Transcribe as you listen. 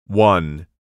1.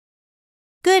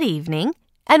 Good evening,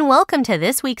 and welcome to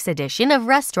this week's edition of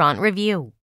Restaurant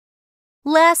Review.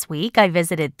 Last week, I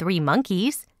visited Three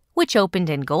Monkeys, which opened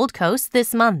in Gold Coast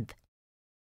this month.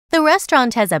 The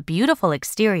restaurant has a beautiful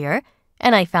exterior,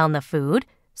 and I found the food,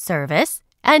 service,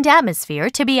 and atmosphere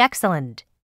to be excellent.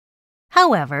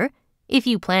 However, if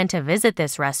you plan to visit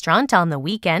this restaurant on the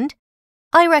weekend,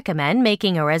 I recommend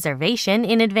making a reservation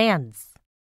in advance.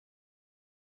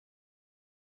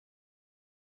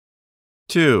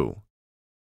 2.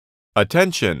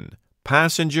 Attention,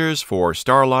 passengers for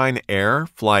Starline Air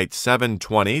Flight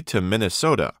 720 to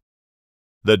Minnesota.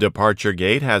 The departure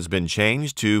gate has been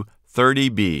changed to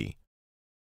 30B.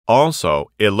 Also,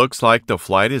 it looks like the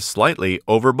flight is slightly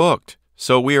overbooked,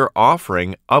 so we are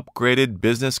offering upgraded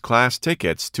business class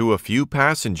tickets to a few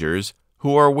passengers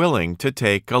who are willing to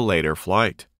take a later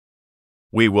flight.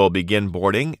 We will begin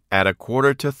boarding at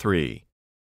 2:45.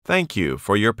 Thank you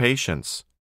for your patience.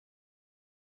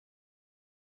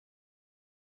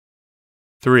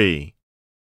 3.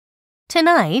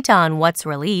 Tonight on What's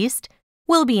Released,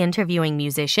 we'll be interviewing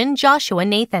musician Joshua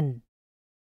Nathan.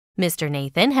 Mr.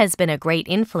 Nathan has been a great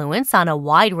influence on a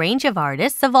wide range of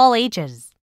artists of all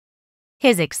ages.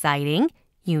 His exciting,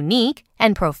 unique,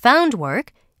 and profound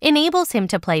work enables him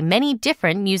to play many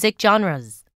different music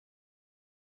genres.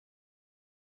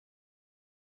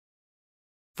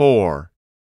 4.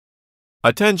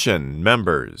 Attention,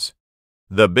 members!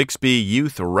 The Bixby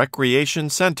Youth Recreation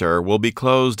Center will be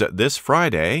closed this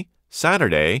Friday,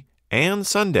 Saturday, and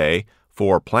Sunday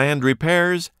for planned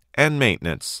repairs and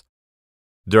maintenance.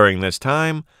 During this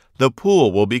time, the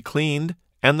pool will be cleaned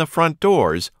and the front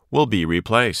doors will be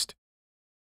replaced.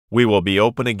 We will be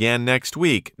open again next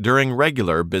week during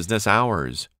regular business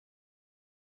hours.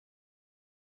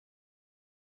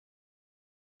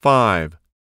 5.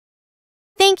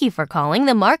 Thank you for calling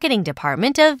the marketing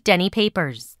department of Denny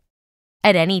Papers.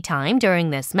 At any time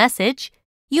during this message,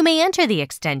 you may enter the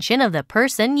extension of the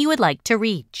person you would like to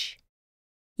reach.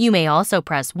 You may also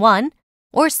press 1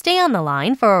 or stay on the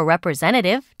line for a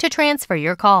representative to transfer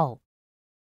your call.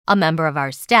 A member of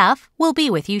our staff will be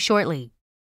with you shortly.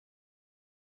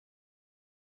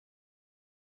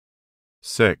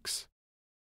 6.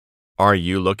 Are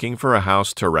you looking for a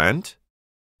house to rent?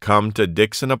 Come to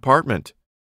Dixon Apartment.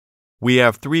 We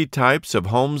have 3 types of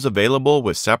homes available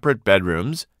with separate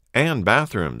bedrooms and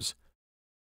bathrooms.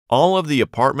 All of the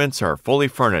apartments are fully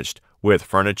furnished with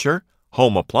furniture,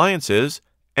 home appliances,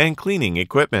 and cleaning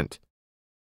equipment.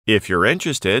 If you're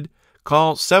interested,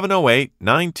 call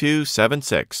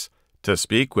 708-9276 to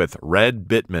speak with Red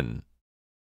Bittman.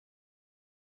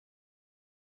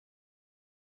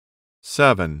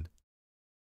 7.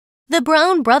 The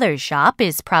Brown Brothers Shop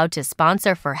is proud to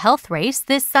sponsor for Health Race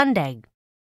this Sunday.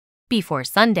 Before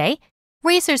Sunday,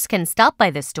 racers can stop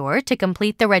by the store to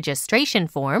complete the registration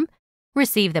form,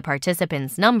 receive the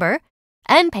participant's number,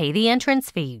 and pay the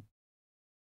entrance fee.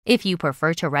 If you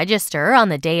prefer to register on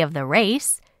the day of the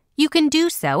race, you can do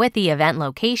so at the event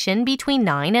location between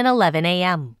 9 and 11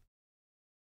 a.m.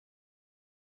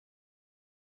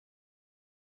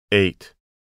 8.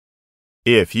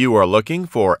 If you are looking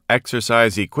for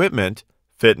exercise equipment,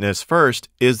 Fitness First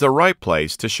is the right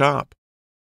place to shop.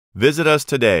 Visit us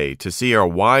today to see our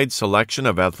wide selection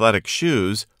of athletic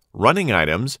shoes, running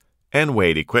items, and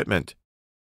weight equipment.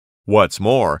 What's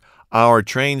more, our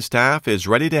trained staff is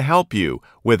ready to help you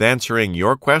with answering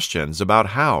your questions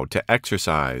about how to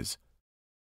exercise.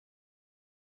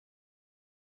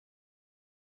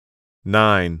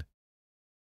 9.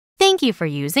 Thank you for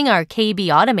using our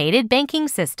KB automated banking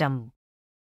system.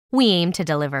 We aim to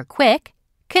deliver quick,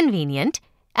 convenient,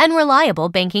 and reliable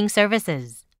banking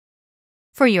services.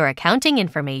 For your accounting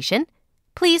information,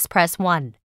 please press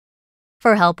 1.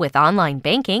 For help with online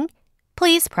banking,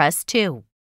 please press 2.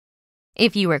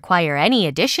 If you require any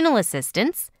additional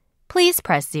assistance, please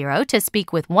press 0 to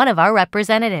speak with one of our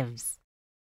representatives.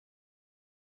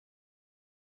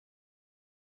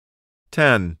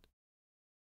 10.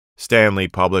 Stanley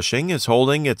Publishing is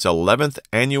holding its 11th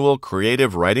annual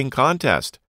Creative Writing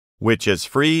Contest, which is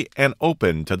free and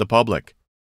open to the public.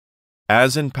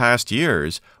 As in past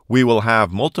years, we will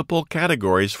have multiple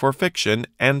categories for fiction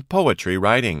and poetry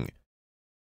writing.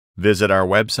 Visit our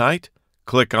website,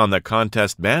 click on the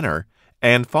contest banner,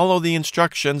 and follow the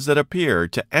instructions that appear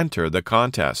to enter the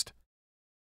contest.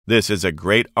 This is a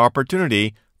great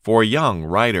opportunity for young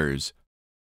writers.